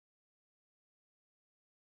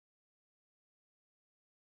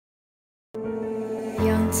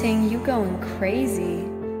Ting, you going crazy.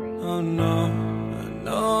 Oh no,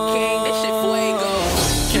 no. King, this shit fuego.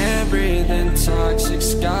 Can't breathe in toxic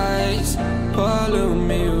skies. Pollute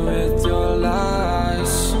me with your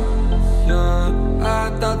lies. Yeah, I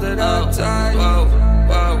thought that I'd die.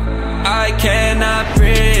 I cannot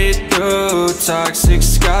breathe through toxic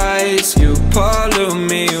skies. You pollute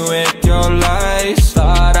me with your lies.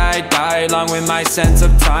 Thought I'd die along with my sense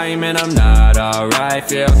of time, and I'm not alright.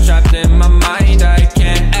 Feel trapped in my mind, I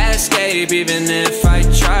can't escape even if I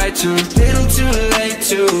try to. Little too late,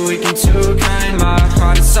 too weak and too kind. My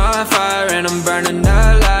heart is on fire and I'm burning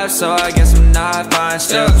alive, so I guess I'm not fine.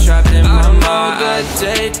 Still trapped in my mind. I know that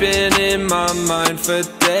they've been in my mind for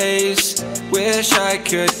days. Wish I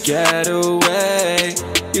could get away.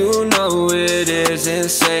 You know it isn't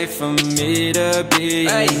safe for me to be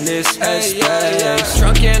in this headspace.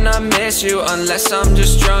 Drunk and I miss you unless I'm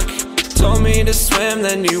just drunk. Told me to swim,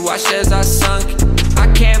 then you watched as I sunk.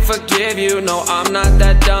 I can't forgive you, no I'm not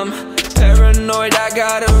that dumb. Paranoid, I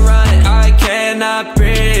gotta run. I cannot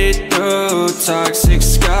breathe through toxic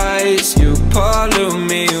skies. You pollute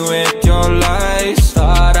me with your lies.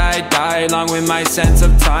 Thought I'd die along with my sense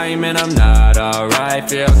of time, and I'm not alright.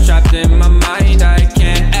 Feel trapped in my mind, I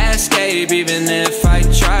can't escape even if I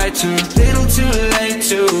try to. Little too late,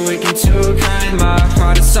 too weak and too kind. My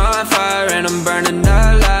heart is on fire and I'm burning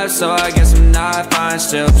alive, so I guess I'm not fine.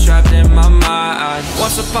 Still trapped in my mind.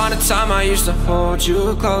 Once upon a time I used to hold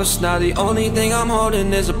you close. Now the only thing I'm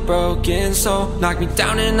holding is a broken soul. Knock me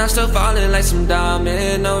down and I'm still falling like some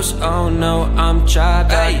dominoes. Oh no, I'm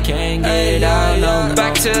trapped, I can't get out, no.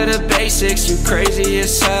 Back to the basics, you crazy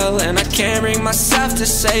as hell, and I can't bring myself to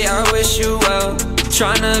say I wish you well.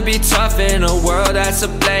 Tryna be tough in a world that's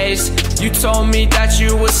ablaze. You told me that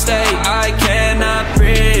you would stay. I cannot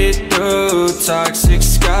breathe through toxic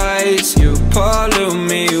skies. You pollute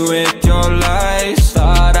me with your lies.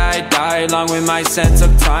 Thought I'd die along with my sense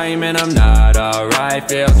of time, and I'm not alright.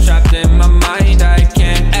 Feel trapped in my mind, I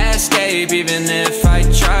can't escape even if I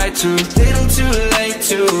try to. Little too late,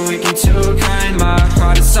 too weak and too kind. My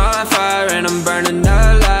heart is on fire and I'm burning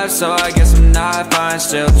alive, so I guess I'm not fine.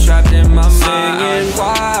 Still trapped in my mind. Singing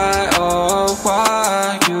why, oh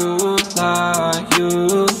why you lie,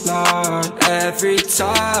 you lie. Every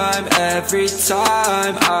time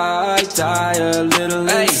I die a little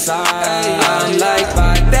inside. I'm like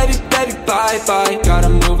bye, baby, baby, bye, bye. Gotta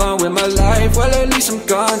move on with my life, well at least I'm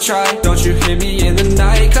gonna try. Don't you hit me in the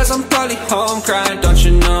night, cause I'm probably home crying. Don't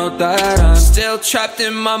you know that I'm still trapped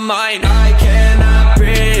in my mind. I cannot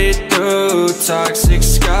breathe through toxic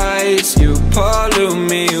skies. You pollute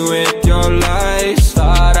me with your lies.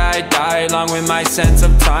 Thought I'd die along with my sense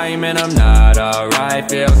of time, and I'm not alright.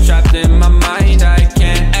 Feel trapped in my mind, I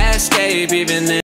can't escape even if